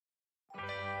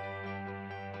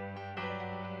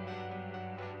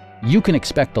You can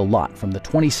expect a lot from the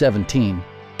 2017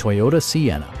 Toyota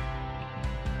Sienna.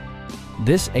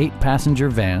 This 8-passenger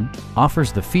van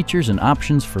offers the features and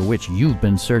options for which you've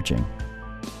been searching.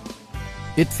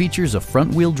 It features a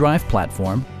front-wheel drive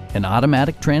platform, an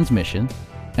automatic transmission,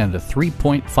 and a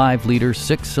 3.5-liter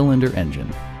 6-cylinder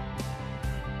engine.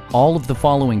 All of the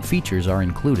following features are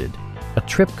included: a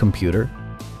trip computer,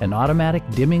 an automatic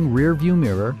dimming rear-view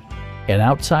mirror, an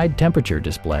outside temperature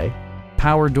display,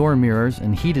 power door mirrors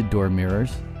and heated door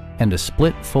mirrors, and a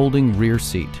split folding rear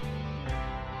seat.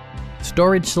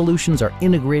 Storage solutions are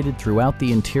integrated throughout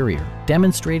the interior,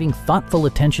 demonstrating thoughtful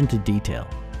attention to detail.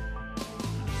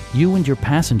 You and your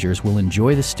passengers will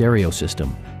enjoy the stereo system,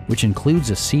 which includes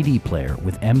a CD player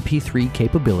with MP3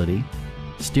 capability,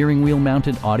 steering wheel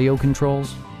mounted audio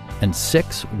controls, and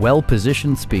 6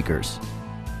 well-positioned speakers.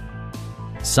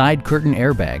 Side curtain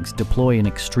airbags deploy in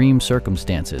extreme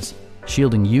circumstances,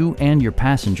 shielding you and your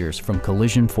passengers from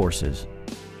collision forces.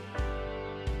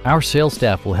 Our sales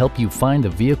staff will help you find the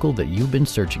vehicle that you've been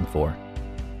searching for.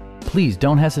 Please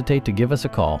don't hesitate to give us a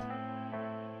call.